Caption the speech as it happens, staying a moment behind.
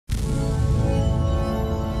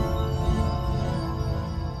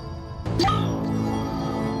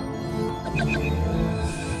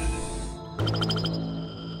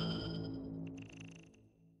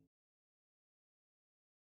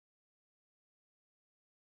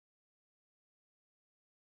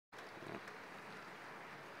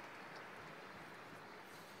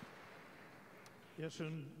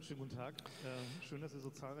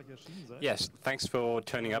Yes, thanks for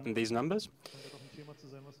turning up in these numbers.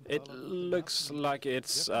 It looks like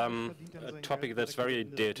it's a topic that's very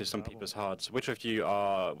dear to some people's hearts. Which of you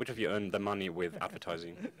earn the money with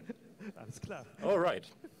advertising? All right.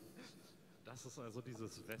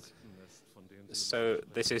 So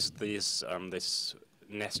this is this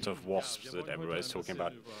nest of wasps that everyone is talking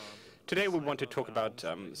about. Today we want to talk about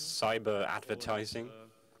cyber advertising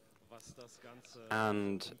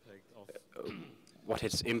and what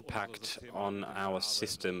its impact on our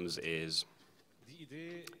systems is.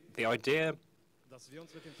 The idea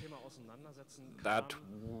that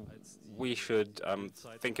we should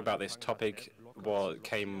think about this topic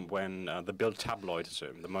came when the Bild tabloid, so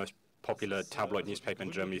the most popular tabloid newspaper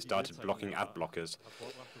in Germany, started blocking ad blockers.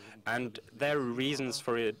 And their reasons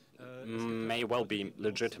for it may well be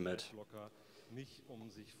legitimate.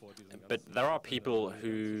 But there are people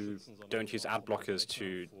who don't use ad blockers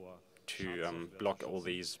to block all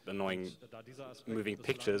these annoying moving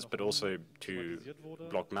pictures, but also to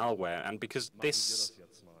block malware. And because this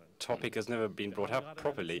topic has never been brought up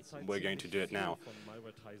properly, we're going to do it now.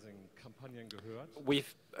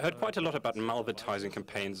 We've heard quite a lot about malvertising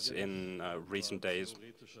campaigns in recent days.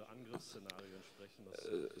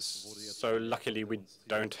 So luckily we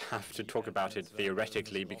don't have to talk about it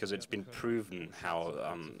theoretically, because it's been proven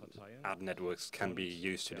how ad networks can be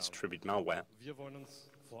used to distribute malware.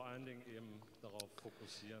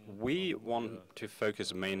 We want to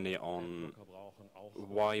focus mainly on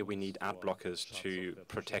why we need ad blockers to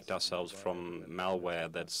protect ourselves from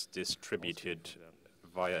malware that's distributed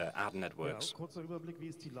via ad networks.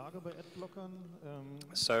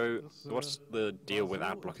 So what's the deal with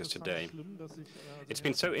ad blockers today? It's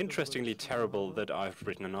been so interestingly terrible that I've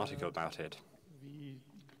written an article about it.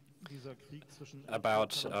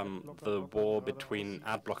 About the war between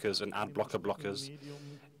ad blockers and ad blockers.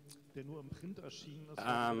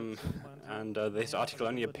 This article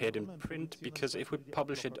only appeared in print because if we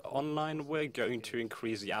publish it online, we're going to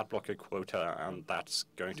increase the ad blocker quota, and that's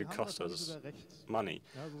going to cost us money.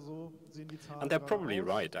 And they're probably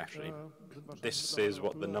right, actually. This is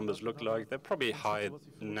what the numbers look like. They're probably higher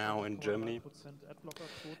now in Germany.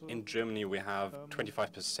 In Germany, we have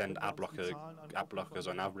 25% ad blockers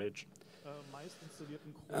on average.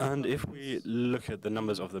 And if we look at the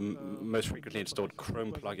numbers of the most frequently installed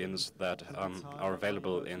Chrome plugins that are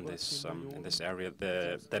available in this area,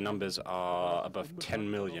 their numbers are above 10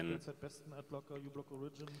 million.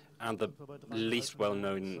 And the least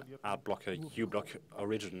well-known ad blocker, uBlock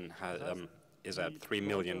Origin, is at 3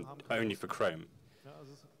 million only for Chrome.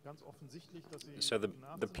 So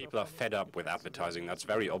the people are fed up with advertising. That's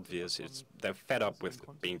very obvious. They're fed up with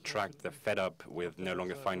being tracked. They're fed up with no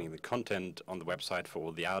longer finding the content on the website for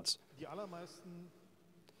all the ads.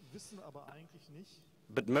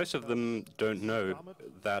 But most of them don't know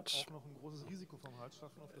that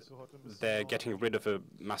they're getting rid of a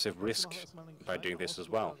massive risk by doing this as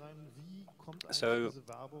well. So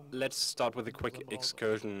let's start with a quick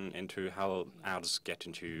excursion into how ads get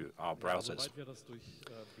into our browsers.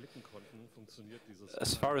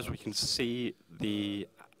 As far as we can see, the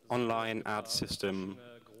online ad system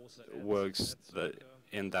works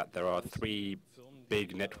in that there are three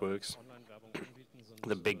big networks.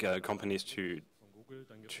 The big companies to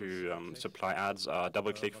supply ads are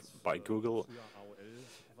DoubleClick by Google,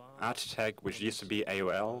 AdTech, which used to be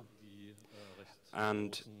AOL,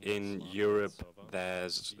 and in Europe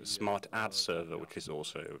there's Smart Ad Server, which is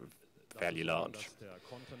also fairly large.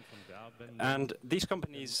 And these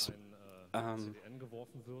companies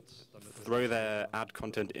throw their ad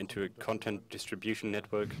content into a content distribution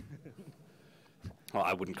network. Well,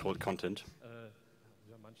 I wouldn't call it content.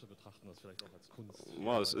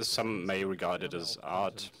 Well, some may regard it as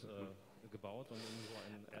art.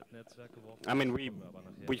 I mean,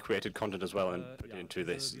 we created content as well and put it into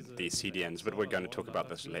these CDNs, but we're going to talk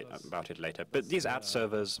about it later. But these ad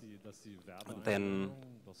servers then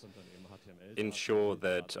ensure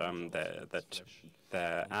that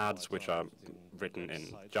their ads, which are written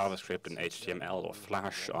in JavaScript and HTML or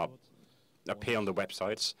Flash, appear on the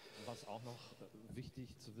websites.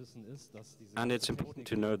 And it's important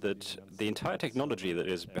to know that the entire technology that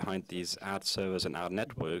is behind these ad servers and ad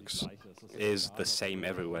networks is the same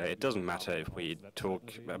everywhere. It doesn't matter if we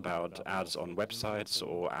talk about ads on websites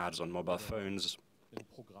or ads on mobile phones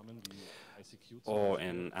or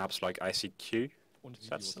in apps like ICQ,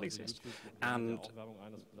 that still exists, and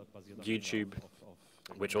YouTube,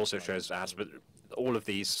 which also shows ads, but all of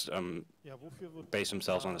these base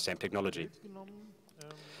themselves on the same technology.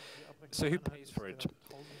 So who pays for it?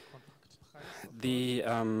 The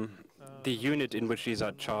The unit in which these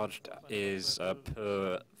are charged is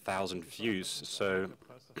per 1,000 views. So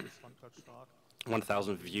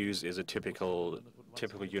 1,000 views is a typical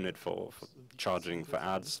unit for charging for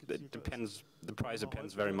ads. It depends. The price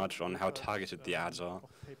depends very much on how targeted the ads are.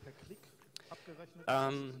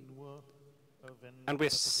 And we're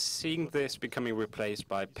seeing this becoming replaced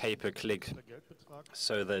by pay-per-click,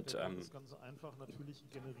 so that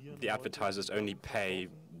the advertisers only pay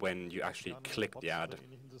when you actually click the ad,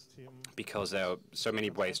 because there are so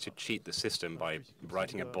many ways to cheat the system by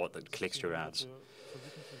writing a bot that clicks your ads.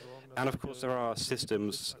 And of course, there are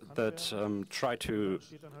systems that try to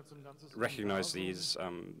recognize these,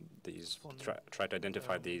 try to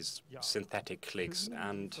identify these synthetic clicks,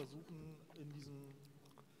 and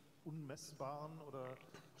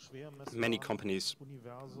many companies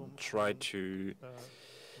try to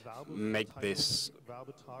make this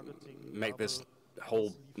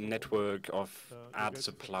whole network of ad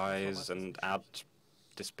supplies and ad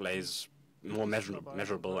displays more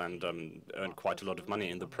measurable and earn quite a lot of money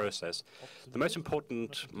in the process. The most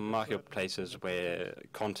important marketplaces where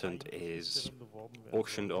content is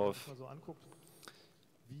auctioned off,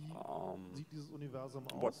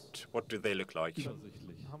 what do they look like?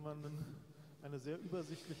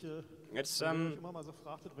 It's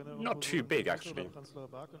not too big, actually.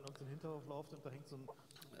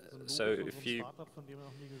 So if you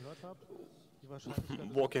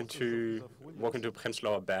walk into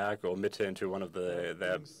Prenzlauer Berg or Mitte, into one of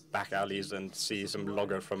their back alleys, and see some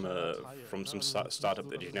logo from some startup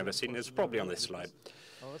that you've never seen, it's probably on this slide.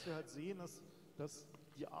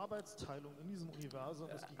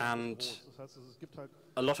 And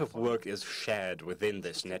a lot of work is shared within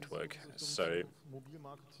this network. So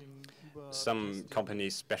some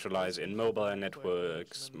companies specialize in mobile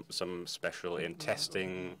networks, some special in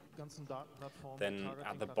testing. Then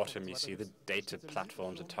at the bottom you see the data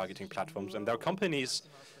platforms and targeting platforms. And there are companies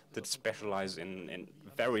that specialize in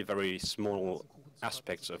very, very small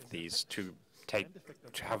aspects of these to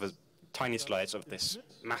have a tiny slice of this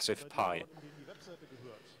massive pie.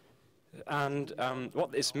 And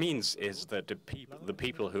what this means is that the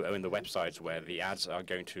people who own the websites where the ads are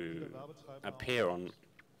going to appear on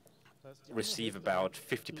receive about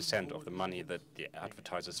 50% of the money that the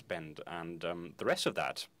advertisers spend, and the rest of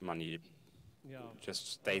that money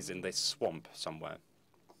just stays in this swamp somewhere.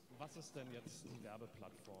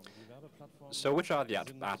 So which are the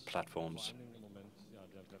ad platforms?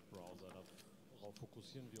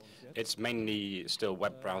 It's mainly still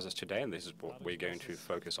web browsers today, and this is what we're going to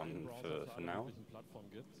focus on for now.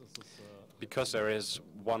 Because there is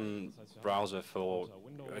one browser for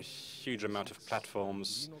a huge amount of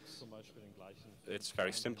platforms, it's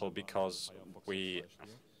very simple, because we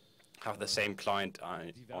have the same client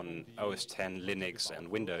on OS X, Linux, and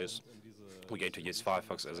Windows. We're going to use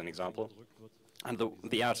Firefox as an example. And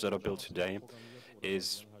the ads that are built today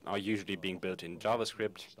are usually being built in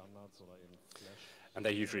JavaScript, and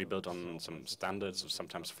they're usually built on some standards,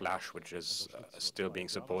 sometimes Flash, which is still being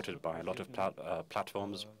supported by a lot of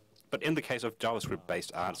platforms. But in the case of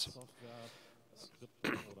JavaScript-based ads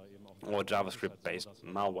or JavaScript-based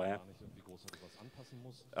malware,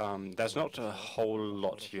 there's not a whole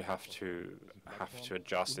lot you have to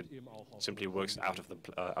adjust. It simply works out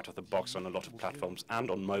of the box on a lot of platforms, and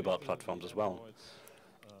on mobile platforms as well.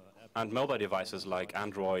 And mobile devices like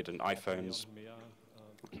Android and iPhones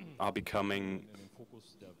are becoming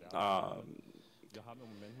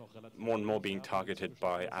more and more being targeted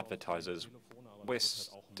by advertisers. We're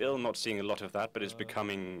still not seeing a lot of that, but it's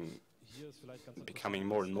becoming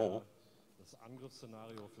more and more.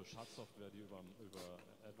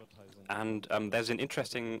 And there's an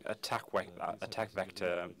interesting attack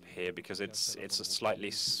vector here, because it's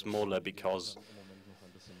slightly smaller, because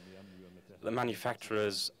the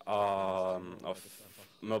manufacturers of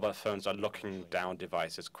mobile phones are locking down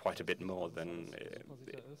devices quite a bit more than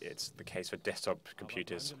it's the case for desktop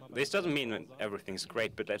computers. This doesn't mean that everything's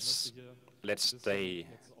great, but let's stay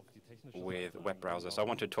with web browsers. I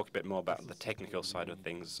want to talk a bit more about the technical side of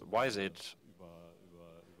things. Why is it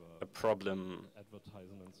a problem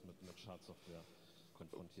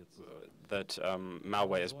that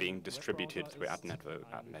malware is being distributed through ad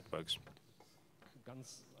networks?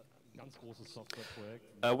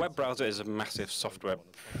 A web browser is a massive software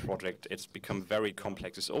project. It's become very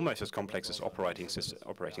complex. It's almost as complex as operating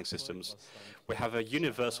systems. We have a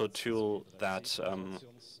universal tool that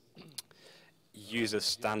uses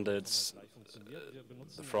standards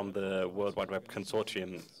from the World Wide Web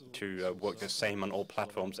Consortium to work the same on all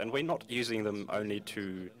platforms. And we're not using them only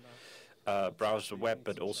to browse the web,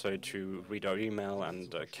 but also to read our email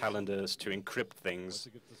and calendars, to encrypt things.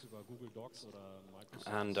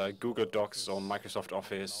 And Google Docs or Microsoft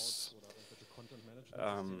Office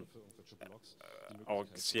or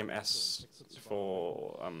CMS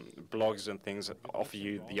for blogs and things offer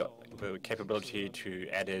you the capability to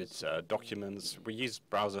edit documents. We use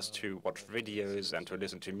browsers to watch videos and to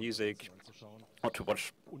listen to music, or to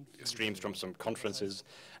watch streams from some conferences,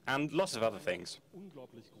 and lots of other things.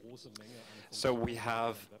 So we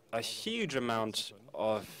have a huge amount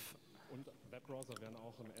of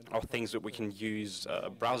things that we can use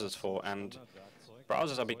browsers for, and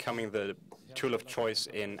browsers are becoming the tool of choice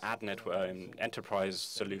in ad network and enterprise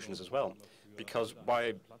solutions as well. Because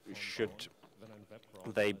why should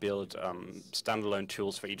they build standalone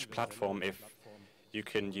tools for each platform if you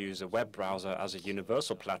can use a web browser as a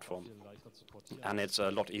universal platform, and it's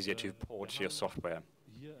a lot easier to port your software.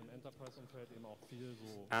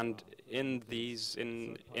 And in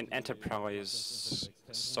enterprise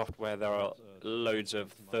software, there are loads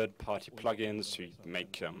of third-party plugins to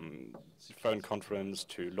make phone conference,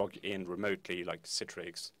 to log in remotely, like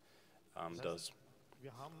Citrix does.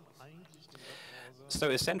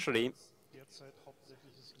 So essentially,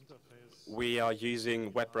 we are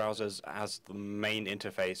using web browsers as the main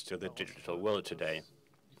interface to the digital world today.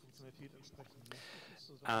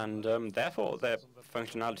 And therefore, their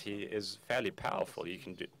functionality is fairly powerful. You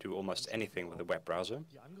can do almost anything with a web browser.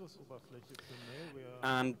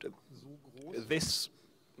 And this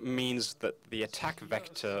means that the attack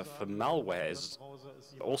vector for malware is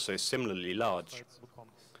also similarly large.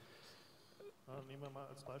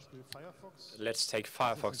 Let's take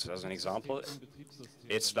Firefox as an example.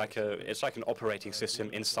 It's like an operating system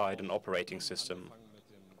inside an operating system.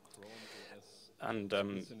 And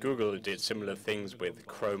Google did similar things with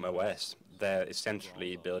Chrome OS. They're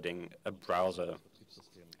essentially building a browser,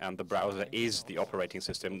 and the browser is the operating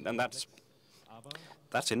system, and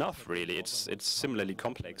that's enough, really. It's similarly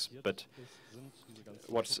complex, but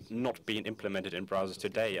what's not being implemented in browsers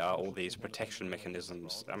today are all these protection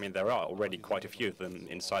mechanisms. I mean, there are already quite a few of them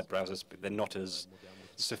inside browsers, but they're not as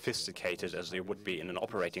sophisticated as they would be in an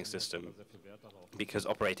operating system, because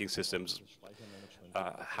operating systems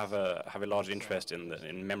have a large interest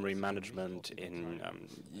in memory management, in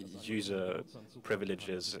user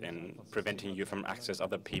privileges, in preventing you from accessing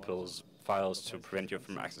other people's files, to prevent you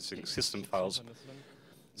from accessing system files.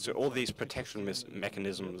 So all these protection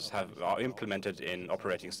mechanisms are implemented in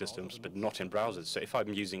operating systems, but not in browsers. So if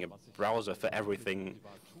I'm using a browser for everything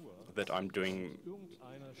that I'm doing,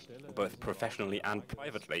 both professionally and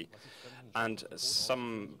privately, and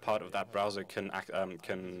some part of that browser can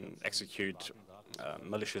execute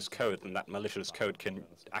malicious code, and that malicious code can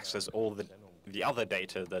access all the other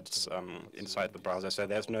data that's inside the browser. So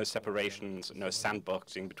there's no separations, no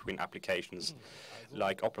sandboxing between applications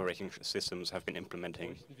like operating systems have been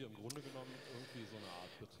implementing.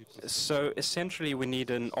 So essentially, we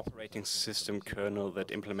need an operating system kernel that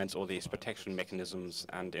implements all these protection mechanisms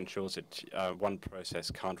and ensures that one process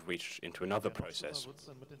can't reach into another process.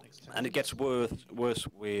 And it gets worse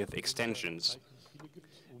with extensions,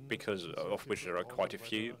 because of which there are quite a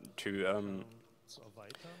few, to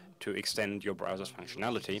extend your browser's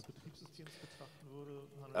functionality.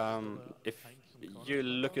 If you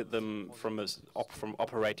look at them from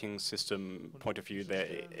operating system point of view,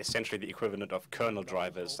 they're essentially the equivalent of kernel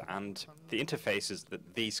drivers, and the interfaces that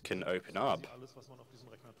these can open up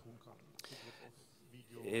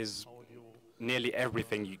is nearly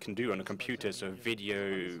everything you can do on a computer. So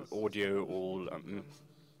video, audio,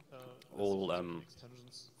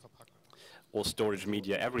 all storage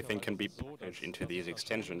media, everything can be packaged into these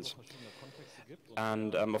extensions.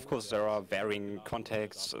 And of course, there are varying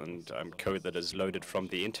contexts, and code that is loaded from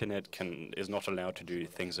the internet is not allowed to do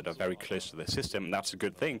things that are very close to the system, and that's a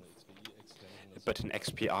good thing. But an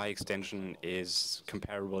XPI extension is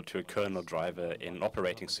comparable to a kernel driver in an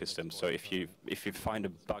operating system. So if you find a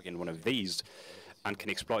bug in one of these and can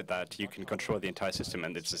exploit that, you can control the entire system,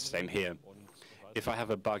 and it's the same here. If I have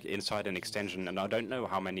a bug inside an extension, and I don't know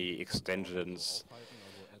how many extensions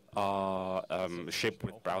are shipped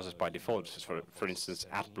with browsers by default. For instance,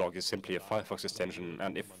 AdBlock is simply a Firefox extension,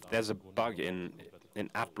 and if there's a bug in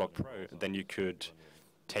AdBlock Pro, then you could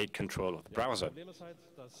take control of the browser.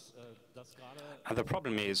 And the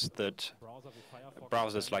problem is that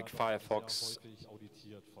browsers like Firefox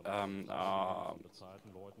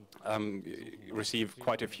receive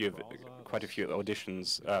quite a few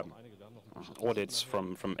audits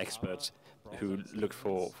from experts who look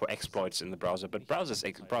for exploits in the browser, but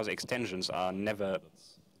browser extensions are never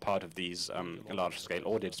part of these large-scale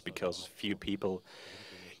audits, because few people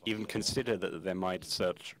even consider that there might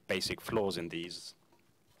such basic flaws in these.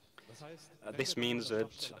 This means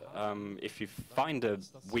that if you find a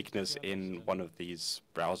weakness in one of these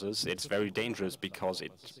browsers, it's very dangerous because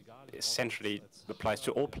it essentially applies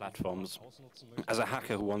to all platforms. As a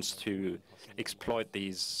hacker who wants to exploit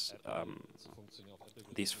these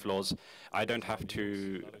flaws, I don't have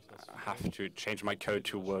to change my code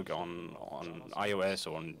to work on iOS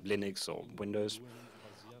or on Linux or Windows,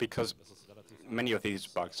 because many of these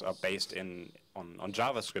bugs are based on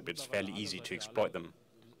JavaScript. It's fairly easy to exploit them.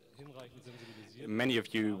 Many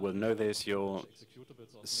of you will know this. You're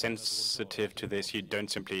sensitive to this. You don't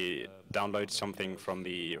simply download something from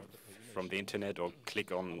the internet or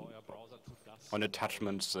click on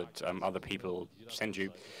attachments that other people send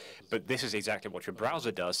you. But this is exactly what your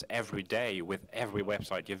browser does every day with every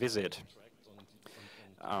website you visit.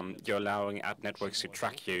 You're allowing ad networks to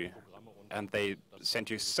track you, and they send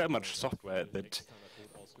you so much software that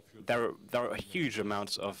there are huge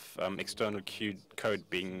amounts of external code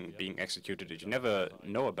being executed that you never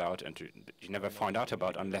know about and you never find out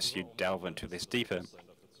about unless you delve into this deeper.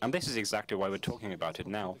 And this is exactly why we're talking about it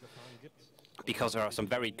now, because there are some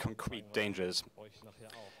very concrete dangers,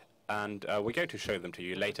 and we're going to show them to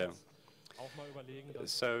you later.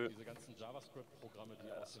 So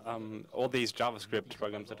all these JavaScript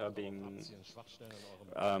programs that are being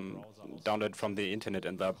downloaded from the internet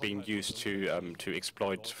and are being used to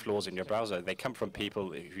exploit flaws in your browser, they come from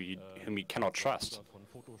people whom you cannot trust.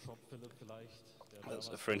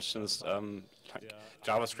 For instance, like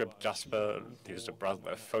JavaScript Jasper, who's a browser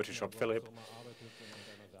of Photoshop Philipp,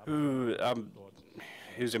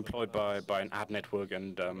 who's employed by an ad network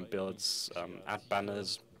and builds ad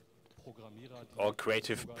banners, or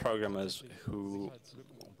creative programmers who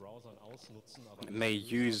may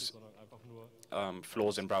use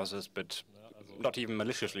flaws in browsers, but not even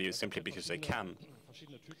maliciously, simply because they can.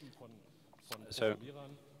 So,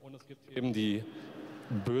 eben die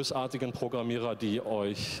bösartigen Programmierer, die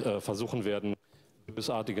euch versuchen werden,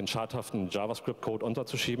 bösartigen, schadhaften JavaScript-Code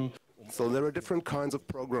unterzuschieben. So there are different kinds of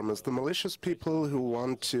programmers. The malicious people who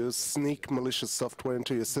want to sneak malicious software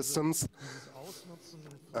into your systems.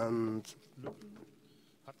 And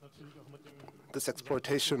this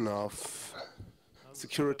exploitation of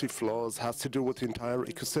security flaws has to do with the entire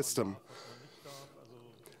ecosystem.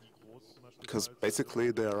 Because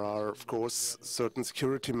basically there are, of course, certain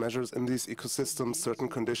security measures in these ecosystems, certain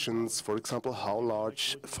conditions, for example, how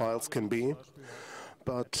large files can be.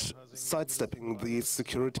 But sidestepping these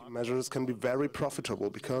security measures can be very profitable,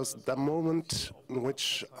 because the moment in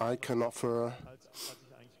which I can offer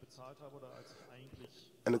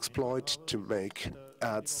an exploit to make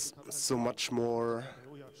ads so much more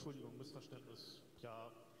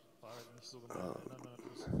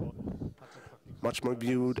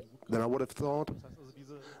viewed than I would have thought,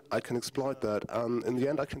 I can exploit that. And in the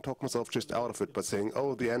end, I can talk myself just out of it by saying,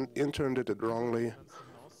 oh, the intern did it wrongly.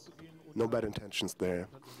 No bad intentions there.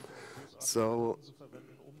 So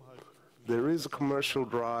there is a commercial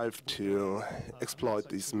drive to exploit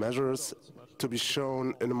these measures, to be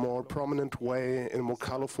shown in a more prominent way, in a more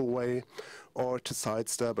colorful way, or to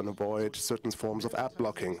sidestep and avoid certain forms of ad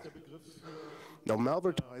blocking. Now,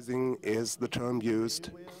 malvertising is the term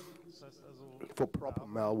used for proper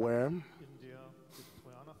malware,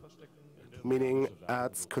 meaning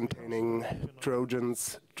ads containing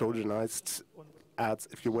Trojans, Trojanized ads,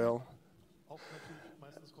 if you will,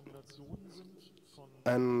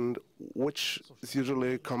 and which is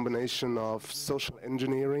usually a combination of social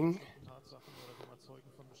engineering,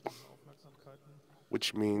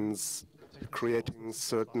 which means creating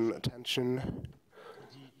certain attention,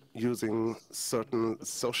 using certain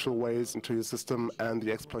social ways into your system, and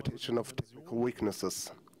the exploitation of technical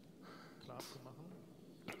weaknesses.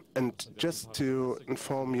 And just to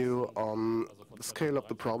inform you on the scale of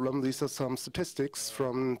the problem, these are some statistics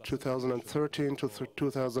from 2013 to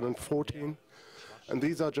 2014, and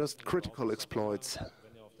these are just critical exploits.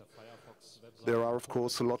 There are, of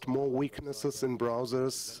course, a lot more weaknesses in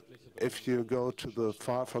browsers. If you go to the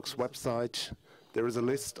Firefox website, there is a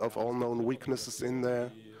list of all known weaknesses in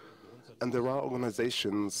there, and there are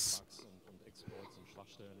organizations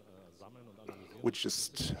which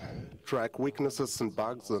just track weaknesses and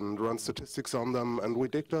bugs and run statistics on them, and we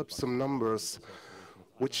digged up some numbers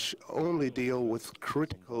which only deal with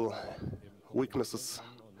critical weaknesses,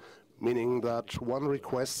 meaning that one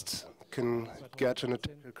request can get a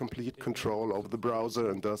complete control over the browser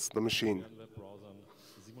and thus the machine.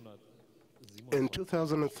 In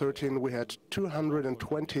 2013, we had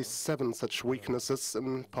 227 such weaknesses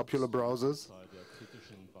in popular browsers.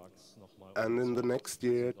 And in the next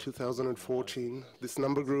year, 2014, this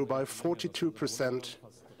number grew by 42%,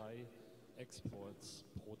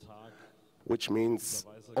 which means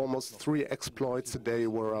almost 3 exploits a day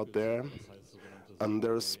were out there. And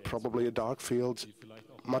there's probably a dark field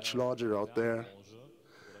much larger out there.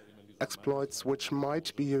 Exploits which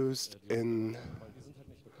might be used in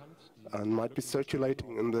and might be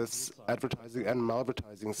circulating in this advertising and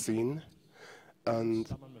malvertising scene. And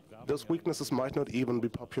those weaknesses might not even be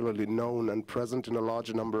popularly known and present in a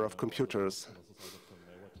larger number of computers.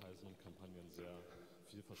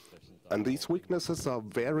 And these weaknesses are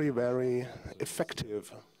very, very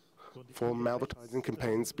effective for malvertising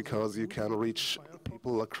campaigns because you can reach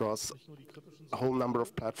people across a whole number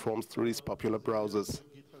of platforms through these popular browsers.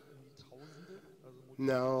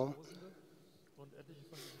 Now,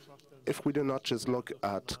 if we do not just look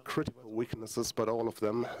at critical weaknesses, but all of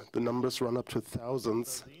them, the numbers run up to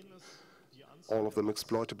thousands, all of them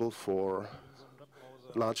exploitable for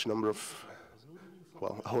a large number of,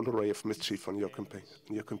 well, a whole array of mischief on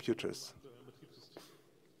your computers.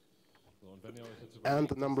 And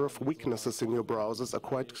the number of weaknesses in your browsers are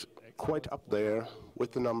quite up there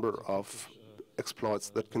with the number of exploits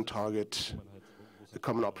that can target the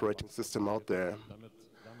common operating system out there.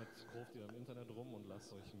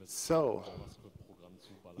 So,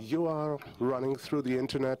 you are running through the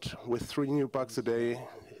internet with 3 new bugs a day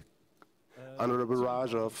under a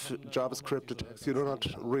barrage of JavaScript attacks you do not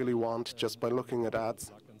really want just by looking at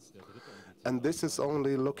ads. And this is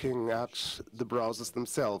only looking at the browsers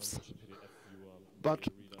themselves. But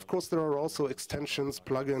of course there are also extensions,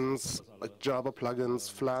 plugins, like Java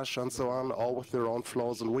plugins, Flash and so on, all with their own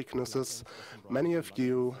flaws and weaknesses. Many of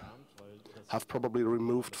you have probably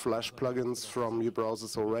removed Flash plugins from your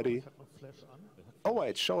browsers already. Oh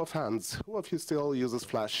wait, show of hands. Who of you still uses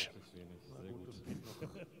Flash?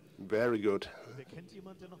 Very good.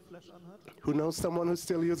 Who knows someone who's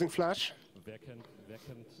still using Flash?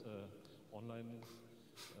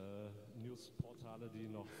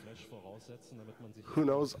 Who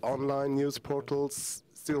knows online news portals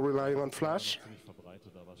still relying on Flash?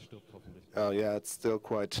 Oh yeah, it's still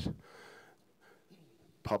quite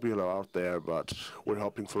popular out there, but we're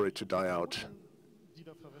hoping for it to die out.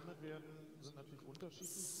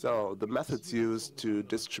 So the methods used to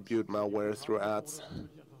distribute malware through ads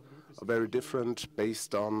are very different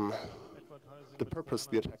based on the purpose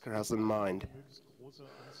the attacker has in mind.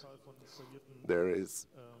 There is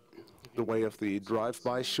the way of the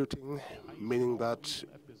drive-by shooting, meaning that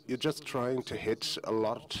you're just trying to hit a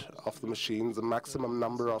lot of the machines, a maximum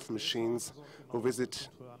number of machines who visit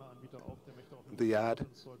the ad.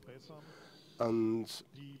 And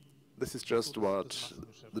this is just what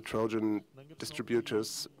the Trojan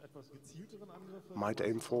distributors might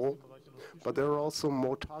aim for. But there are also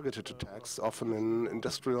more targeted attacks, often in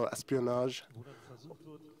industrial espionage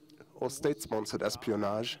or state-sponsored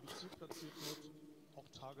espionage,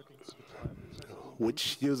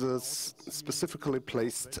 which uses specifically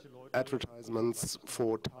placed advertisements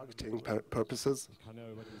for targeting purposes,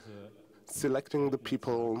 selecting the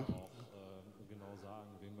people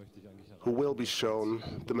who will be shown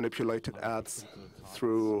the manipulated ads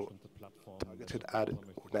through targeted ad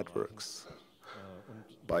networks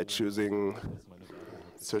by choosing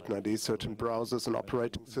certain IDs, certain browsers and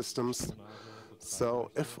operating systems.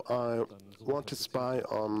 So if I want to spy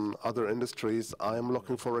on other industries, I am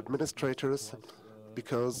looking for administrators,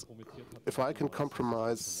 because if I can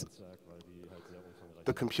compromise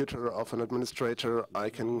the computer of an administrator, I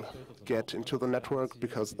can get into the network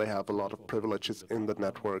because they have a lot of privileges in the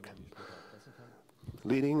network.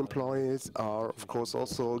 Leading employees are, of course,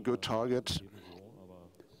 also a good target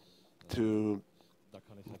to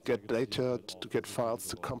get data, to get files,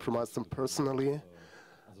 to compromise them personally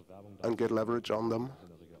and get leverage on them.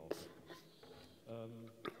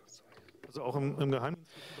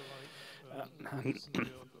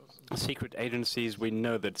 Secret agencies, we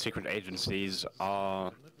know that secret agencies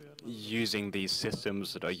are using these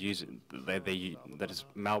systems that are that is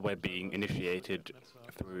malware being initiated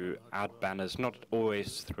through ad banners, not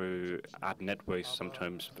always through ad networks,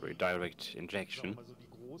 sometimes through direct injection.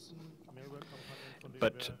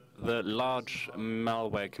 But the large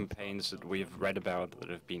malware campaigns that we've read about that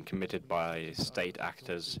have been committed by state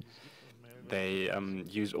actors, they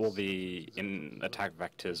use all the attack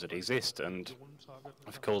vectors that exist, and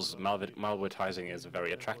of course malvertising is a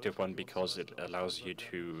very attractive one because it allows you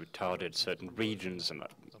to target certain regions and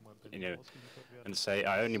and say,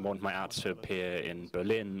 I only want my ads to appear in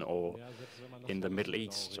Berlin or in the Middle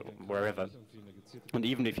East or wherever. And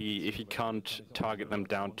even if you can't target them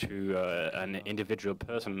down to an individual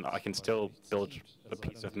person, I can still build a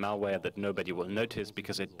piece of malware that nobody will notice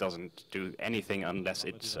because it doesn't do anything unless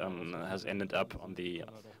it has ended up on the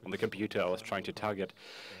computer I was trying to target.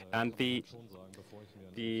 And the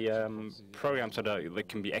programs that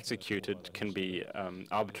can be executed can be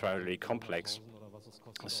arbitrarily complex.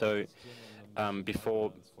 So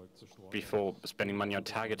before spending money on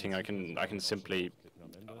targeting, I can simply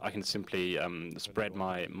spread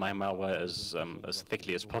my malware as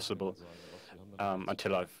thickly as possible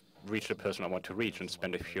until I've reached the person I want to reach and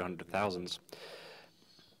spend a few hundred thousands.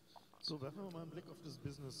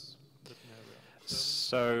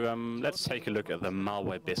 So let's take a look at the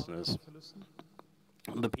malware business.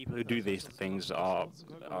 The people who do these things are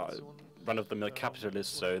run-of-the-mill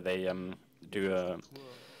capitalists, so they do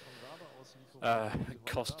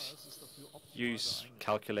cost-use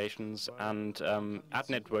calculations, and ad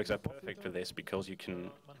networks are perfect for this because you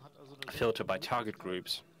can filter by target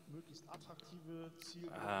groups,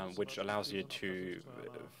 which allows you to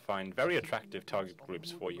find very attractive target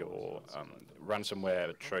groups for your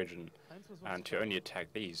ransomware Trojan and to only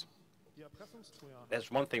attack these.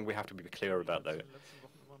 There's one thing we have to be clear about, though.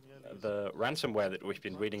 The ransomware that we've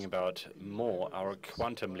been reading about more are a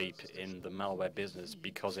quantum leap in the malware business,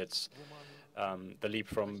 because it's the leap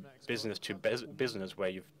from business to business, where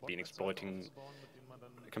you've been exploiting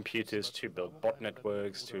computers to build bot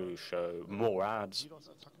networks, to show more ads,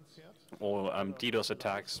 or DDoS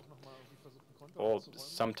attacks, or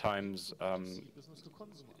sometimes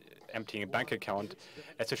emptying a bank account.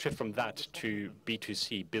 It's a shift from that to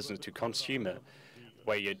B2C, business to consumer,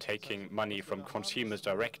 where you're taking money from consumers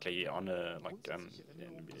directly on a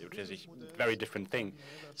which is a very different thing.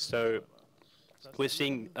 So we're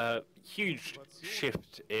seeing a huge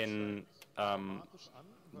shift in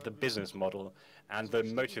the business model, and the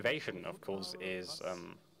motivation, of course, is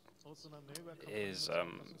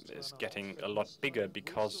getting a lot bigger,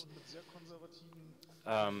 because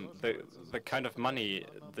the kind of money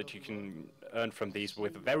that you can earn from these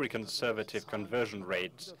with very conservative conversion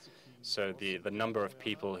rates, so the number of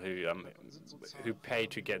people who pay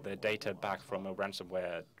to get their data back from a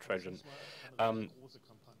ransomware Trojan,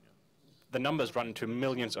 the numbers run to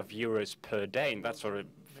millions of euros per day, and that's for a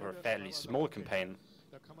fairly small campaign.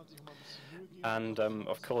 And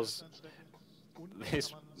of course,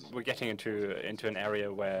 we're getting into an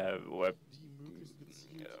area where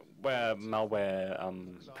malware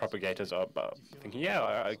propagators are thinking,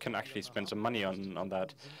 yeah, I can actually spend some money on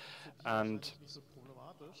that. And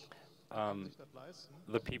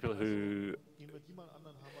the people who,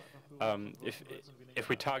 if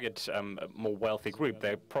we target a more wealthy group,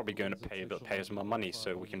 they're probably going to pay us more money,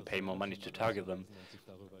 so we can pay more money to target them.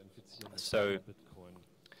 So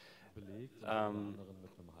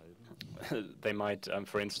they might,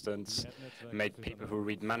 for instance, make people who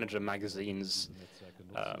read manager magazines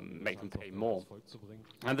make them pay more.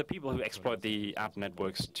 And the people who exploit the ad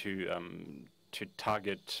networks to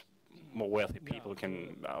target more wealthy people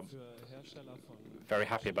can very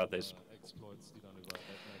happy about this.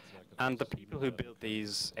 And the people who build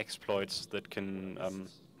these exploits that can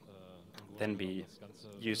then be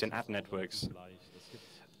used in ad networks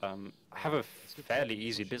have a fairly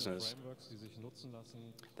easy business.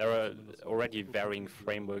 There are already varying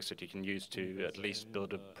frameworks that you can use to at least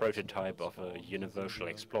build a prototype of a universal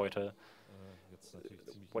exploiter.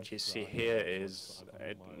 What you see here is,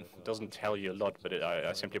 it doesn't tell you a lot, but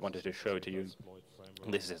I simply wanted to show it to you.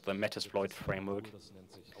 This is the Metasploit framework,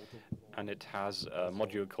 and it has a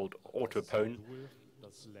module called Autopone,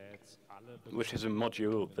 which is a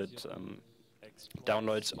module that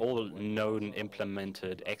downloads all known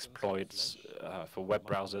implemented exploits for web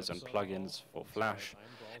browsers and plugins for Flash.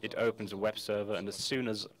 It opens a web server, and as soon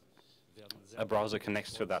as a browser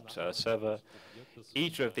connects to that server,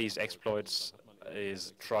 each of these exploits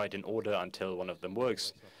is tried in order until one of them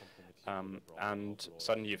works. And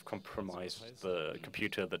suddenly you've compromised the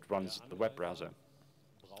computer that runs the web browser.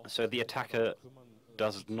 So the attacker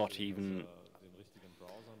does not even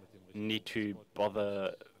need to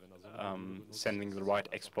bother sending the right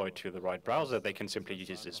exploit to the right browser. They can simply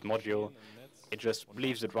use this module. It just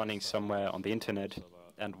leaves it running somewhere on the internet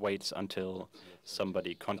and waits until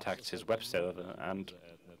somebody contacts his web server. And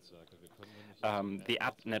the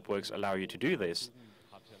ad networks allow you to do this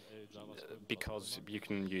because you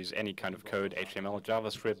can use any kind of code, HTML,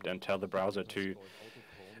 JavaScript, and tell the browser to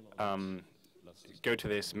go to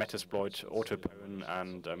this Metasploit Autopone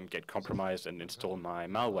and get compromised and install my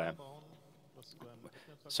malware.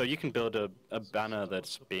 So you can build a banner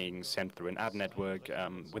that's being sent through an ad network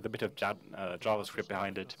with a bit of JavaScript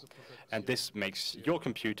behind it. And this makes your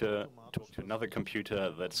computer talk to another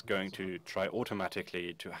computer that's going to try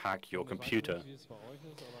automatically to hack your computer.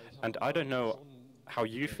 And I don't know how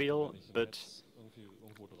you feel, but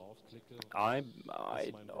I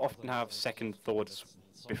often have second thoughts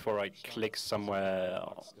before I click somewhere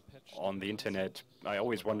on the internet. I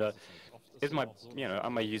always wonder,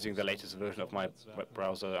 am I using the latest version of my web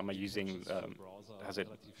browser? Am I using, has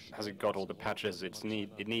it got all the patches it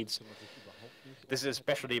needs? This is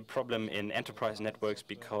especially a problem in enterprise networks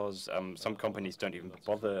because some companies don't even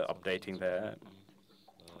bother updating their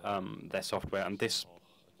software, and this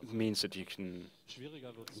means that you can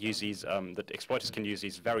use these, that exploiters can use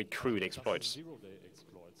these very crude exploits.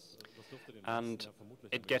 And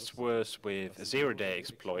it gets worse with zero-day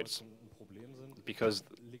exploits because,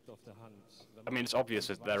 I mean, it's obvious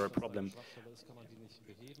that they're a problem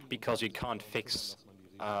because you can't fix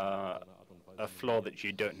a flaw that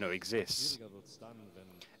you don't know exists.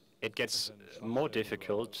 It gets more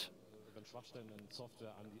difficult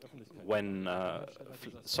when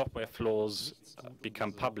software flaws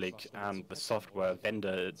become public and the software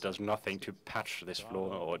vendor does nothing to patch this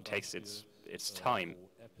flaw or takes its time.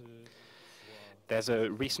 There's a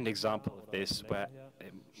recent example of this where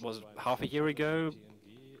it was half a year ago.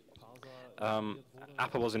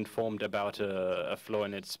 Apple was informed about a flaw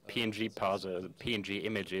in its PNG parser, PNG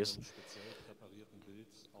images,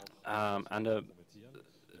 and a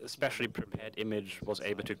specially prepared image was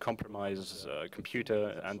able to compromise a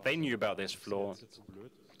computer, and they knew about this flaw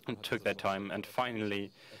and took their time, and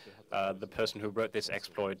finally the person who wrote this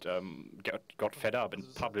exploit got fed up and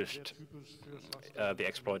published the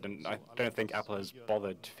exploit, and I don't think Apple has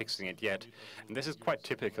bothered fixing it yet. And this is quite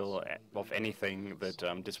typical of anything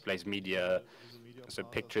that displays media, so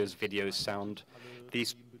pictures, videos, sound.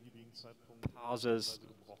 These parsers,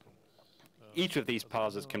 each of these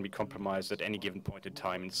parsers can be compromised at any given point in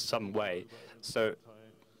time in some way. So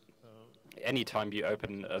anytime you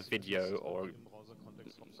open a video or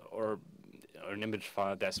an image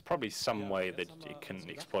file, there's probably some way that it can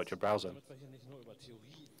exploit your browser.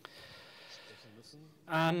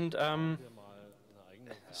 And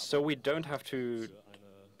so we don't have to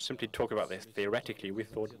simply talk about this theoretically. We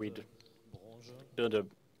thought we'd build a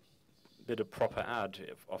proper ad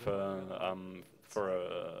for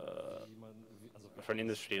an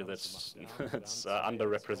industry that's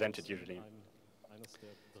underrepresented usually.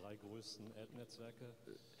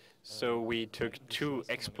 So we took two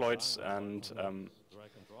exploits and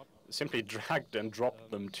simply dragged and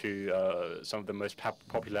dropped them to some of the most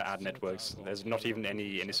popular ad networks. There's not even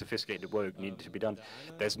any sophisticated work needed to be done.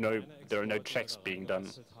 There are no checks being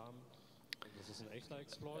done.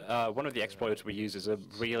 One of the exploits we use is a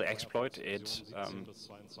real exploit. It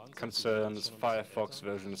concerns Firefox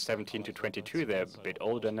version 17 to 22. They're a bit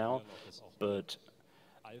older now, but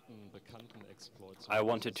I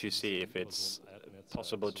wanted to see if it's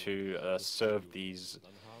possible to serve these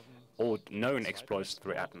old known exploits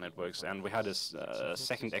through ad networks. And we had a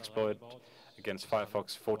second exploit against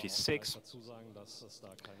Firefox 46.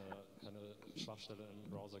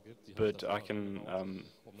 But I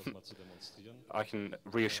can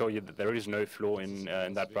reassure you that there is no flaw in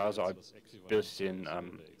that browser. I built it in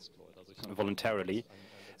voluntarily.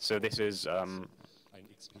 So this is an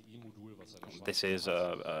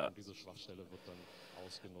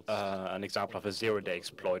example of a zero-day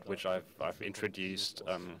exploit, which I've introduced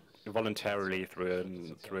voluntarily through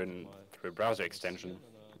a browser extension,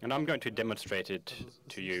 and I'm going to demonstrate it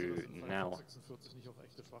to you now.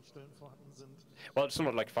 Well, it's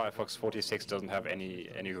not like Firefox 46 doesn't have any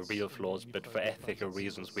real flaws, but for ethical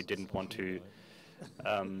reasons, we didn't want to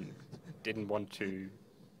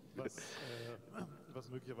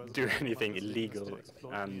do anything illegal,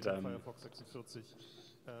 and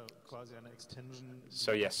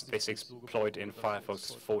so yes, this exploit in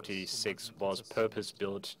Firefox 46 was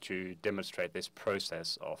purpose-built to demonstrate this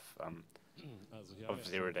process of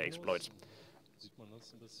zero-day exploits.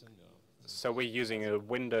 So we're using a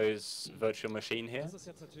Windows virtual machine here.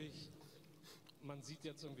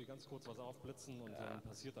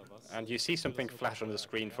 And you see something flash on the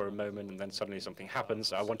screen for a moment, and then suddenly something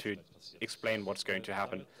happens. I want to explain what's going to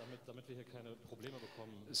happen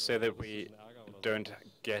so that we don't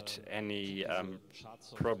get any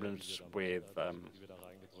problems with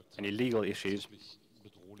any legal issues.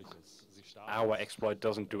 Our exploit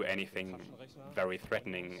doesn't do anything very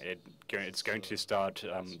threatening. It's going to start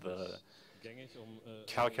the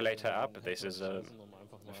calculator app. This is a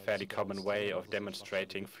fairly common way of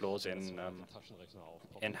demonstrating flaws in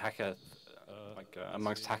hacker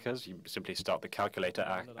amongst hackers. You simply start the calculator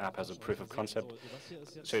app as a proof of concept.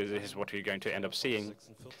 So this is what you're going to end up seeing.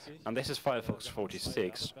 And this is Firefox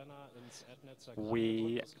 46.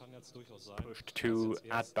 We pushed 2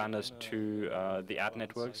 ad banners to the ad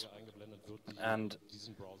networks, and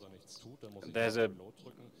there's a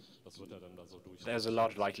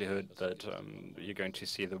large likelihood that you're going to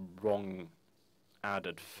see the wrong ad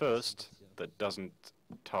at first that doesn't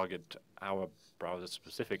target our browser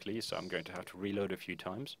specifically, so I'm going to have to reload a few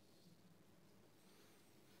times.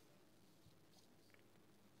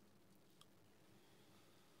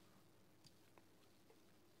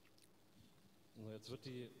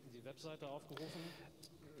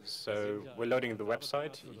 So we're loading the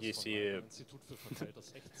website. You see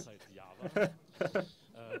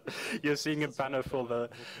you're seeing a banner for the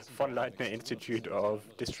von Leitner Institute of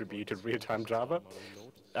Distributed Real-Time Java.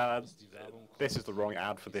 This is the wrong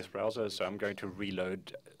ad for this browser, so I'm going to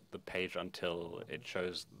reload the page until it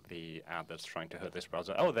shows the ad that's trying to hurt this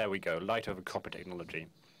browser. Oh, there we go, light over copper technology.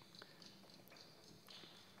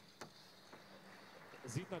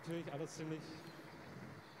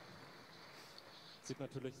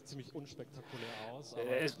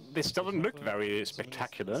 This doesn't look very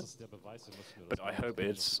spectacular, but I hope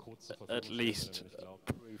it's at least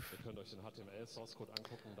proof.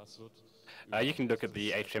 You can look at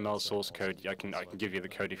the HTML source code. I can give you the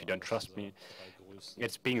code if you don't trust me.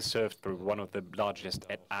 It's being served through one of the largest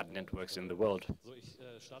ad networks in the world.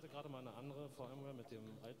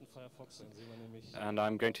 And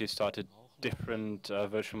I'm going to start a different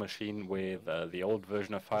virtual machine with the old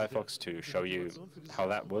version of Firefox to show you how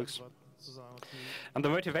that works. And the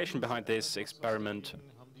motivation behind this experiment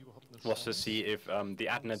was to see if the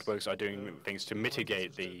ad networks are doing things to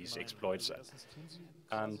mitigate these exploits.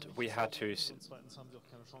 And we had to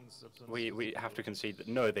we have to concede that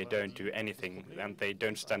no, they don't do anything, and they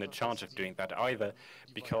don't stand a chance of doing that either,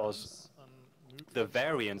 because the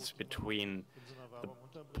variance between the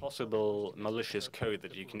possible malicious code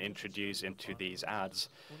that you can introduce into these ads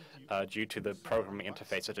due to the programming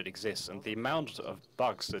interface that it exists, and the amount of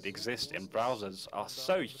bugs that exist in browsers are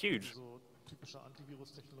so huge.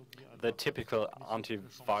 The typical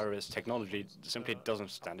antivirus technology simply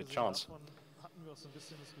doesn't stand a chance.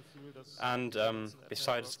 And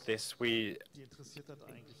besides this, we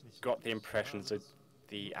got the impression that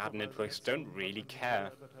the ad networks don't really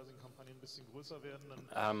care.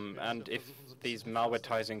 And if these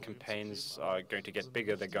malvertising campaigns are going to get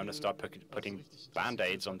bigger, they're going to start putting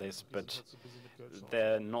band-aids on this, but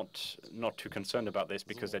they're not too concerned about this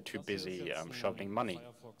because they're too busy shoveling money.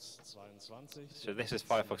 So this is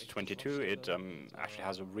Firefox 22. It actually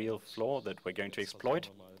has a real flaw that we're going to exploit,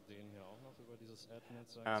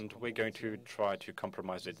 and we're going to try to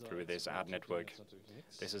compromise it through this ad network.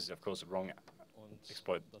 This is, of course, the wrong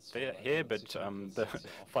exploit here, but the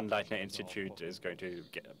von Leitner Institute is going to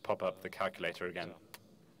pop up the calculator again.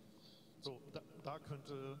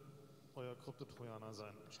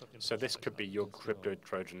 So this could be your crypto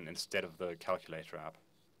Trojan instead of the calculator app.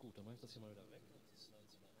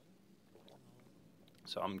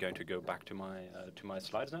 So I'm going to go back to my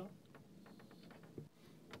slides now.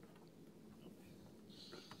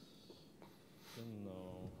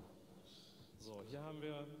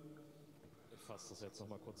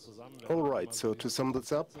 All right, so to sum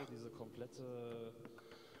this up,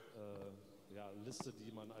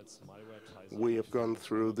 we have gone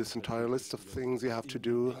through this entire list of things you have to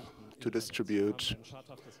do to distribute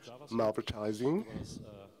malvertising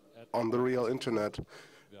on the real internet.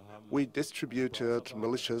 We distributed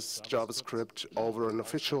malicious JavaScript over an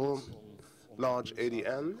official large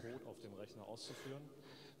ADN.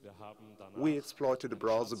 We exploited a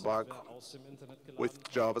browser bug with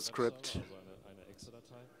JavaScript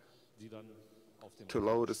to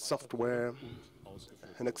load a software,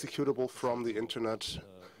 an executable from the internet,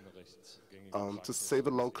 to save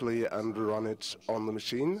it locally and run it on the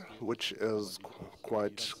machine, which is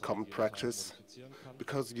quite common practice,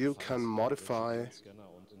 because you can modify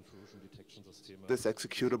this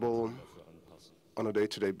executable on a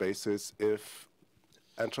day-to-day basis if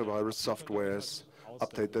antivirus softwares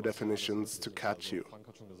update the definitions to catch you.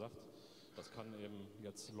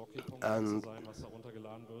 And,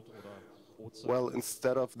 well,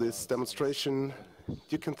 instead of this demonstration,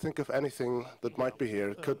 you can think of anything that might be here.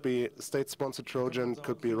 It could be a state-sponsored Trojan,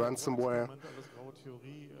 could be ransomware,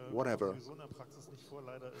 whatever.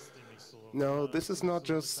 No, this is not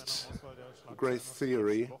just great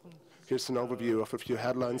theory. Here's an overview of a few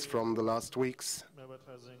headlines from the last weeks.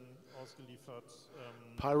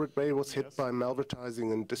 Pirate Bay was hit by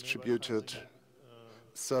malvertising and distributed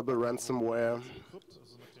server ransomware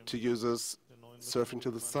to users surfing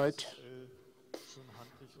to the site.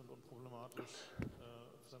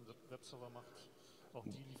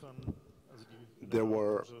 There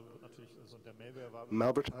were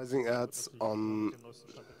malvertising ads on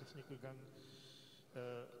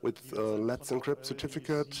with Let's Encrypt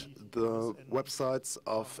certificate. The websites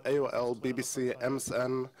of AOL, BBC,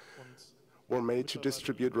 MSN were made to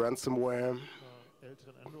distribute ransomware,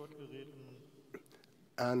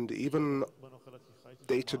 and even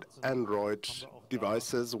dated Android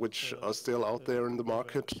devices, which are still out there in the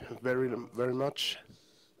market very much,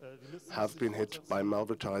 have been hit by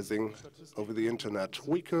malvertising over the internet.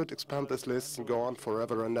 We could expand this list and go on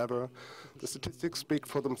forever and ever. The statistics speak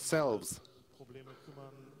for themselves.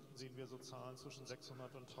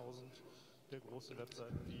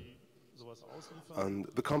 And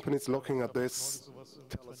the companies looking at this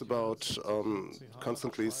tell us about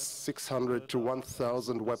constantly 600 to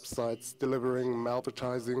 1,000 websites delivering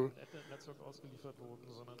malvertising.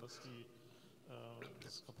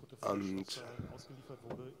 And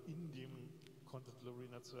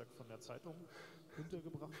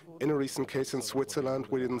in a recent case in Switzerland,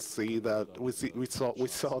 we didn't see that. We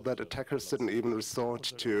saw that attackers didn't even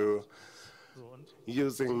resort to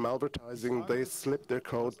using malvertising. They slipped their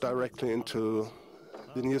code directly into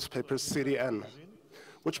the newspaper's CDN.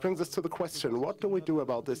 Which brings us to the question, what do we do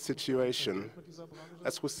about this situation?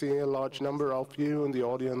 As we see, a large number of you in the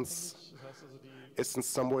audience is in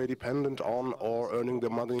some way dependent on or earning their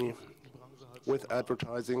money with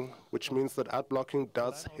advertising, which means that ad blocking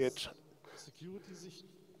does hit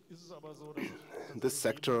this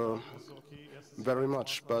sector very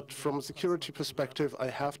much. But from a security perspective, I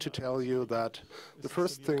have to tell you that the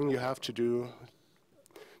first thing you have to do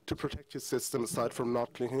to protect your system, aside from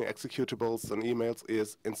not linking executables and emails,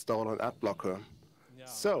 is install an ad blocker.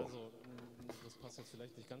 So,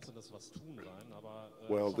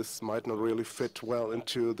 well, this might not really fit well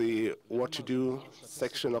into the what to do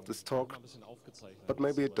section of this talk, but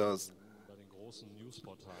maybe it does.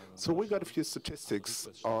 So we got a few statistics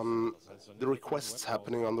on the requests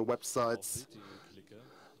happening on the websites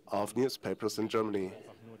of newspapers in Germany.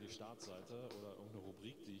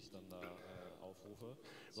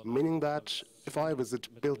 Meaning that if I visit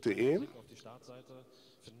Bild.de,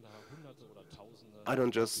 I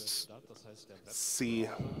don't just see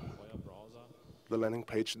the landing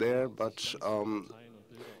page there, but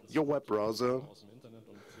your web browser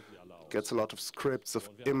gets a lot of scripts of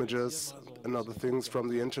images and other things from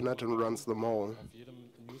the internet and runs them all.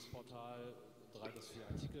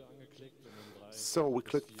 So we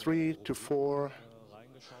clicked 3 to 4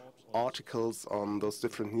 articles on those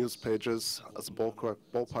different news pages as a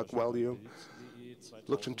ballpark value,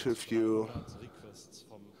 looked into a few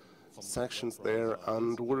sections there,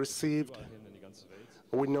 and we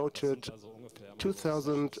noted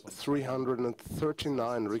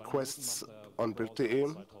 2,339 requests on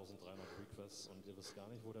Bild.de,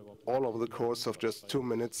 all over the course of just 2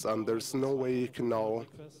 minutes, and there's no way you can know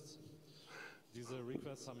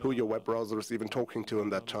who your web browser is even talking to in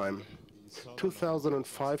that time.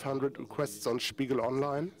 2,500 requests on Spiegel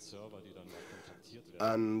Online,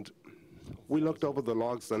 and we looked over the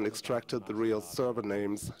logs and extracted the real server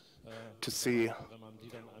names to see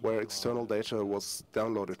where external data was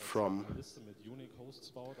downloaded from.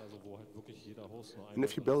 And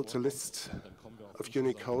if you build a list of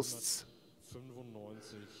unique hosts,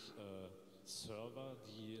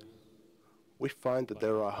 we find that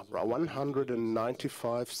there are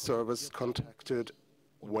 195 servers contacted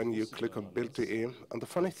when you click on Bild.de. And the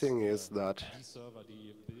funny thing is that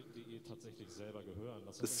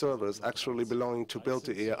the servers actually belonging to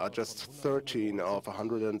Bild.de are just 13 of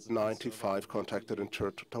 195 contacted in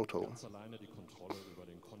total.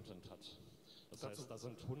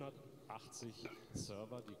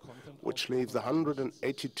 Which leaves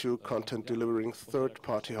 182 content delivering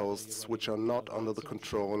third-party hosts which are not under the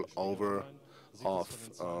control of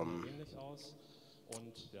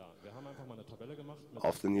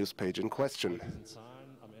the news page in question.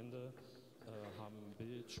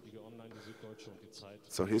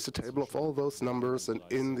 So here's a table of all those numbers, and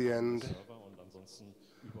in the end,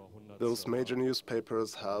 those major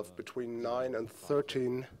newspapers have between 9 and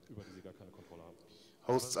 13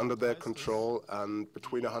 hosts under their control, and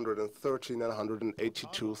between 113 and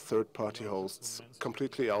 182 third-party hosts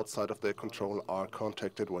completely outside of their control are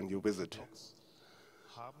contacted when you visit.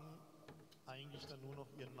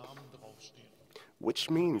 Which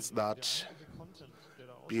means that,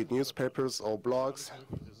 be it newspapers or blogs,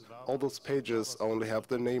 all those pages only have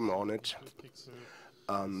their name on it,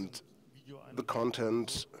 and the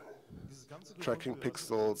content, tracking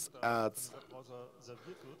pixels, ads,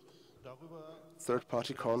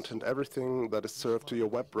 third-party content, everything that is served to your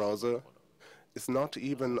web browser is not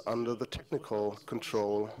even under the technical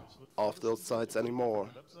control of those sites anymore,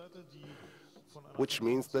 which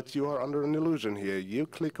means that you are under an illusion here. You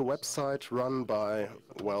click a website run by,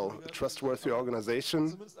 well, a trustworthy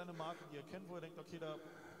organization,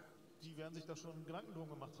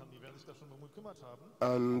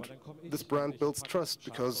 and this brand builds trust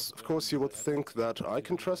because, of course, you would think that I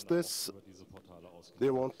can trust this.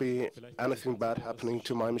 There won't be anything bad happening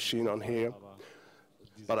to my machine on here.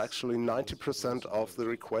 But actually 90% of the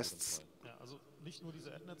requests,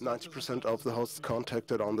 90% of the hosts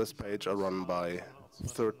contacted on this page are run by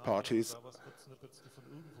third parties.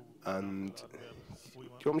 And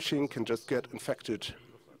your machine can just get infected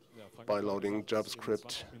by loading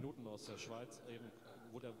JavaScript.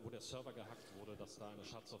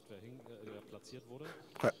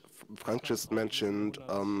 Frank just mentioned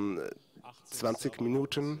 20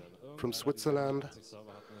 Minuten from Switzerland,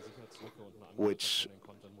 which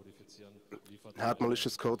had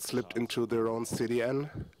malicious code slipped into their own CDN.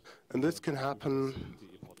 And this can happen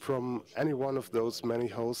from any one of those many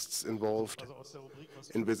hosts involved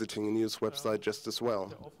in visiting a news website just as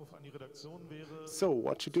well. So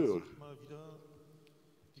what you do?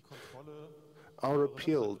 Our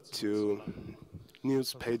appeal to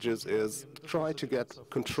news pages is try to get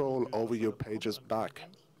control over your pages back.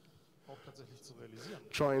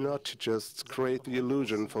 Try not to just create the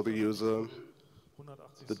illusion for the user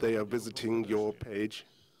that they are visiting your page,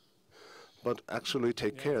 but actually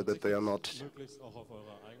take care that they are not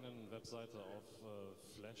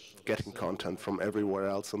getting content from everywhere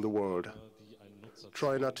else in the world.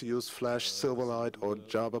 Try not to use Flash, Silverlight, or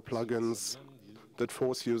Java plugins that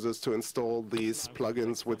force users to install these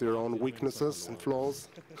plugins with their own weaknesses and flaws.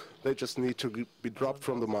 They just need to be dropped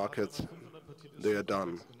from the market. They are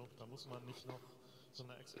done.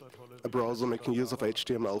 A browser making use of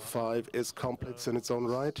HTML5 is complex in its own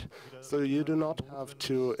right, so you do not have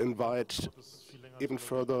to invite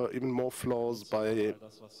even more flaws by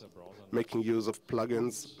making use of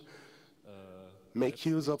plugins. Make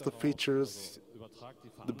use of the features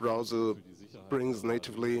the browser brings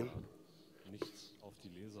natively,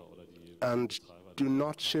 and do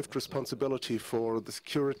not shift responsibility for the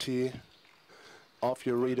security of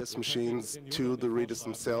your readers' machines to the readers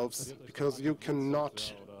themselves, because you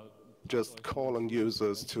cannot just call on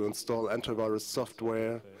users to install antivirus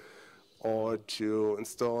software or to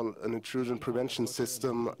install an intrusion prevention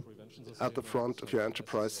system at the front of your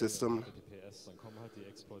enterprise system,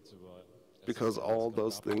 because all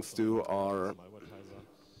those things do are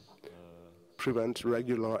prevent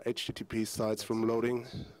regular HTTP sites from loading,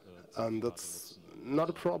 and that's not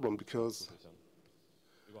a problem because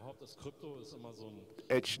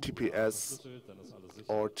HTTPS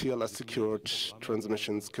or TLS secured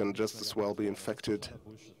transmissions can just as well be infected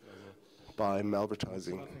by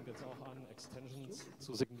malvertising.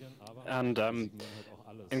 And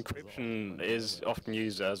encryption is often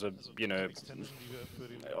used as a,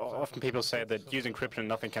 often people say that using encryption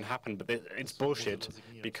nothing can happen, but it's bullshit,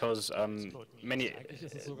 because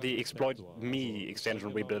the exploit me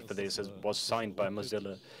extension we built for this was signed by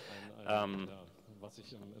Mozilla.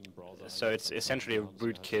 So it's essentially a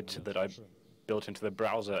rootkit that I built into the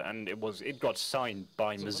browser, and it got signed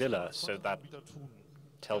by Mozilla, so that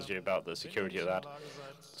tells you about the security of that.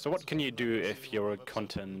 So what can you do if you're a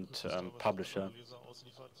content publisher?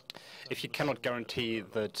 If you cannot guarantee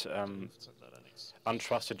that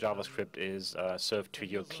untrusted JavaScript is served to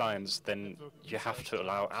your clients, then you have to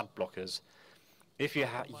allow ad blockers. If you're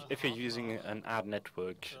using an ad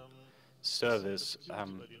network service,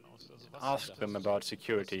 ask them about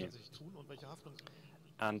security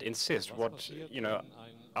and insist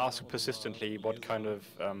ask persistently what kind of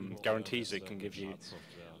guarantees it can give you,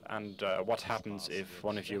 and what happens if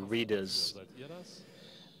one of your readers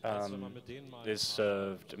is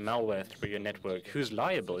served malware through your network. Who's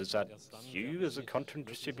liable? Is that you as a content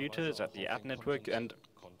distributor? Is that the ad network? And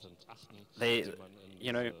they,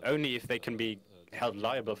 only if they can be held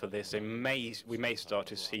liable for this, we may start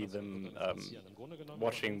to see them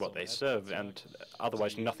watching what they serve, and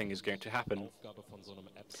otherwise nothing is going to happen.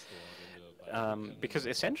 Because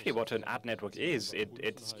essentially what an ad network is,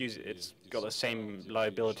 it's got the same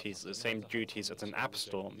liabilities, the same duties as an app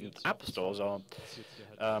store. App stores are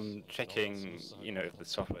checking, if the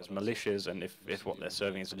software is malicious and if what they're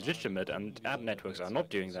serving is legitimate, and ad networks are not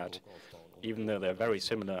doing that, even though they're very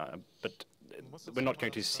similar. But we're not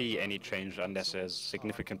going to see any change unless there's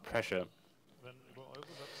significant pressure.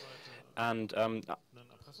 And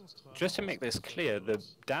just to make this clear, the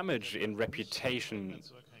damage in reputation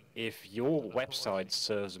if your website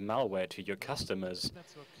serves malware to your customers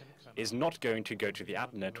is not going to go to the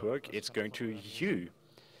ad network, it's going to you.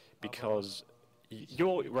 Because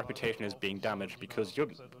your reputation is being damaged because your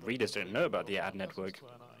readers don't know about the ad network.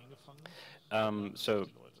 So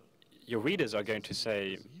your readers are going to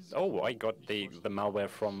say, oh, I got the malware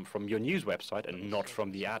from your news website and not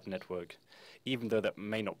from the ad network, even though that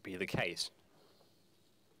may not be the case.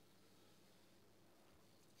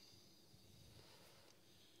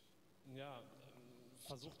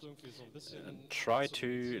 Try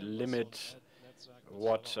to limit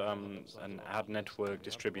what an ad network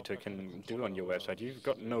distributor can do on your website. You've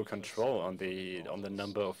got no control on the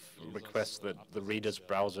number of requests that the reader's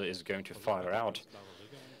browser is going to fire out.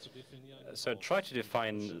 So try to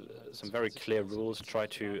define some very clear rules. Try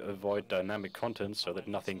to avoid dynamic content so that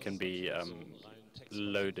nothing can be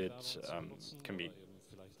loaded, can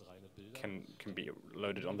be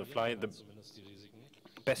loaded on the fly. The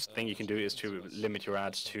best thing you can do is to limit your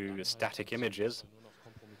ads to static images,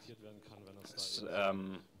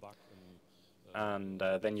 and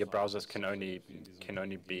then your browsers can only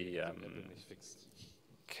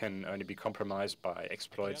be compromised by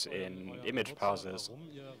exploits in image parsers.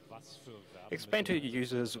 Explain to your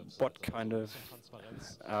users what kind of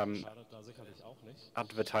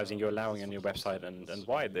advertising you're allowing on your website and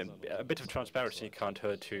why. Then a bit of transparency can't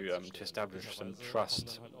hurt to establish some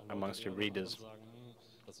trust amongst your readers,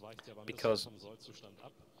 because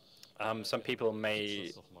some people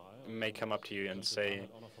may come up to you and say,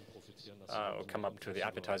 or come up to the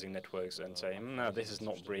advertising networks and say, no, this is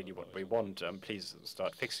not really what we want. Please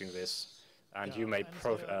start fixing this, and you may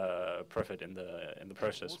profit in the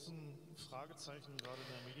process.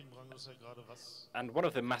 And one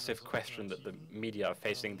of the massive questions that the media are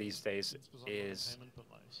facing these days is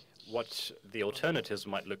what the alternatives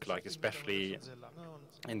might look like, especially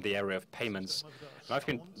in the area of payments. And I've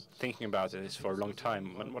been thinking about this for a long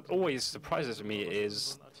time, and what always surprises me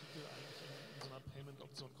is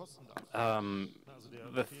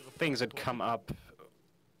the things that come up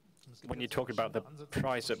when you talk about the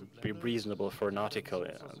price that would be reasonable for an article,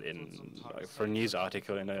 for a news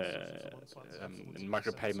article in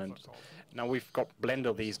micropayment. Now we've got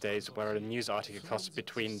Blender these days, where a news article costs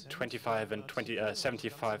between 25 and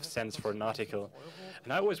 75 cents for an article.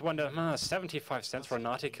 And I always wonder, 75 cents for an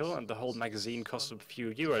article and the whole magazine costs a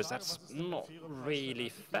few euros. That's not really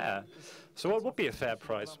fair. So what would be a fair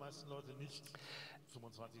price?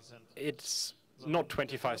 It's not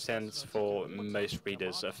 25 cents for most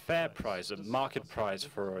readers. A fair price, a market price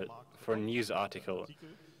for a news article,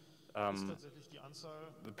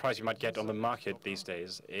 the price you might get on the market these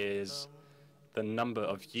days is the number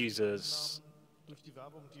of users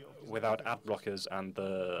without ad blockers and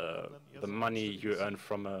the money you earn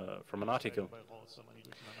from an article.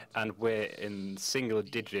 And we're in single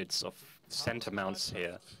digits of cent amounts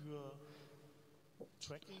here.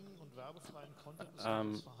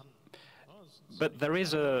 But there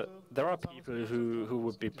are people who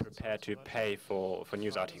would be prepared to pay for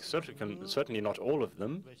news articles. Certainly not all of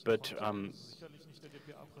them, but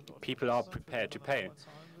people are prepared to pay.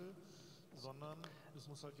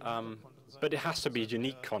 But it has to be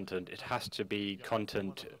unique content. It has to be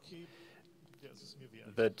content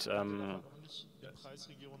that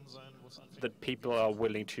that people are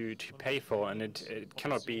willing to pay for, and it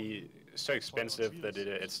cannot be so expensive that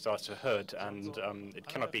it starts to hurt, and it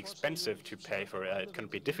cannot be expensive to pay for it. It can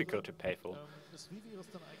be difficult to pay for.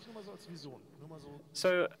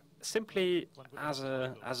 So simply as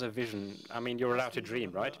a vision, I mean, you're allowed to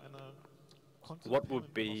dream, right? What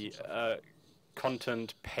would be a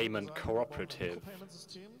content payment cooperative?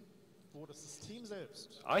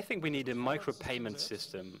 I think we need a micropayment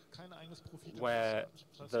system where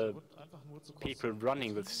the people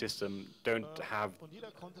running the system don't have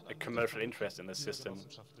a commercial interest in the system.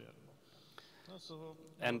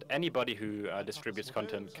 And anybody who distributes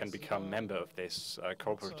content can become a member of this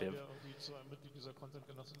cooperative.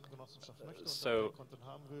 So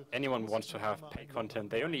anyone who wants to have paid content,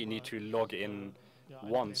 they only need to log in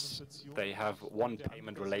once. They have one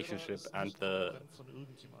payment relationship, and the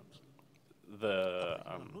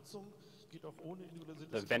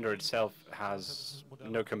vendor itself has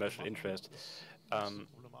no commercial interest.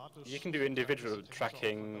 You can do individual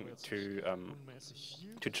tracking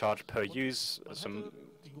to charge per use. Some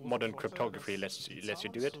modern cryptography lets you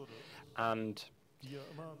do it, and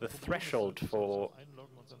the threshold for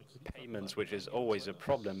payments, which is always a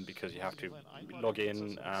problem because you have to log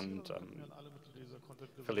in and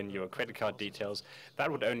fill in your credit card details,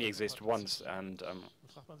 that would only exist once, and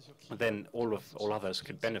then all others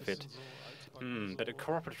could benefit. But a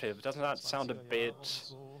cooperative, doesn't that sound a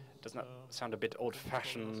bit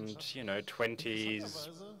old-fashioned? You know, 20s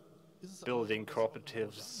building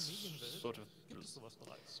cooperatives, sort of.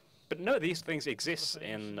 But no, these things exist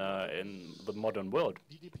in the modern world.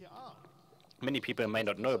 Many people may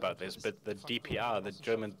not know about this, but the DPR, the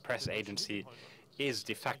German press agency, is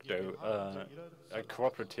de facto a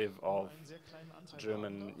cooperative of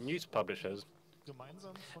German news publishers.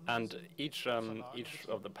 And each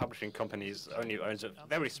of the publishing companies only owns a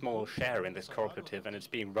very small share in this cooperative, and it's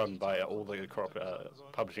being run by all the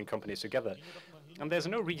publishing companies together. And there's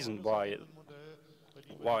no reason why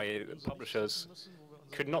publishers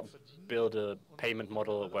could not build a payment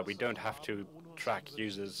model where we don't have to track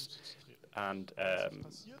users and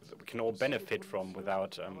we can all benefit from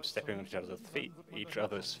without stepping on each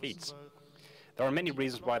other's feet. There are many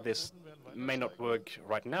reasons why this may not work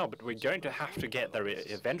right now, but we're going to have to get there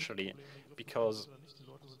eventually, because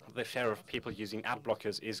the share of people using ad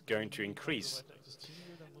blockers is going to increase.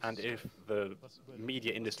 And if the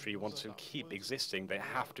media industry wants to keep existing, they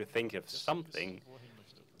have to think of something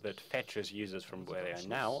that fetches users from where they are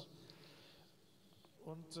now.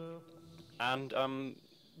 And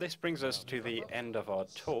this brings us to the end of our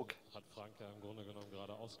talk.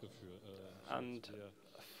 And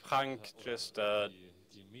Frank just was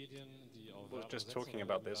just talking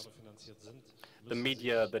about this. The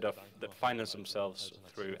media that finance themselves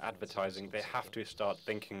through advertising, they have to start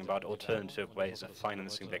thinking about alternative ways of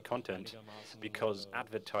financing their content, because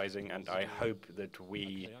advertising, and I hope that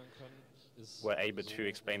we were able to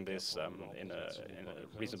explain this in a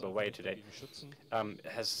reasonable way today,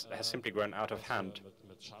 has simply grown out of hand.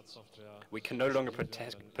 We can no longer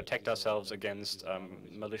protect ourselves against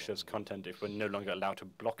malicious content if we're no longer allowed to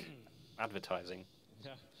block advertising.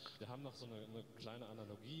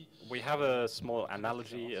 We have a small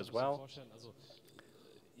analogy as well.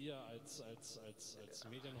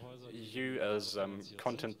 You as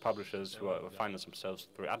content publishers who finance themselves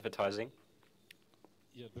through advertising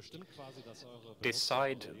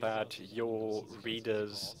decide that your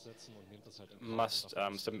readers must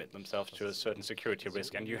submit themselves to a certain security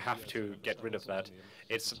risk, and you have to get rid of that.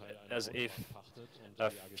 It's as if a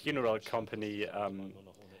funeral company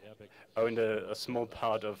owned a small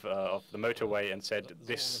part of the motorway and said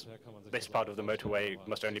this part of the motorway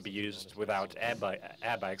must only be used without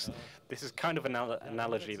airbags. This is kind of an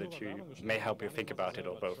analogy that you may help you think about it,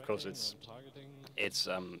 although of course it's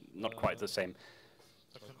not quite the same.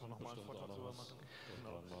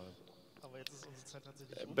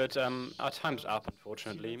 But our time's up,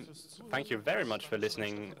 unfortunately. Thank you very much for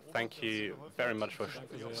listening. Thank you very much for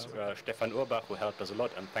Stefan Urbach, who helped us a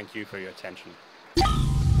lot, and thank you for your attention.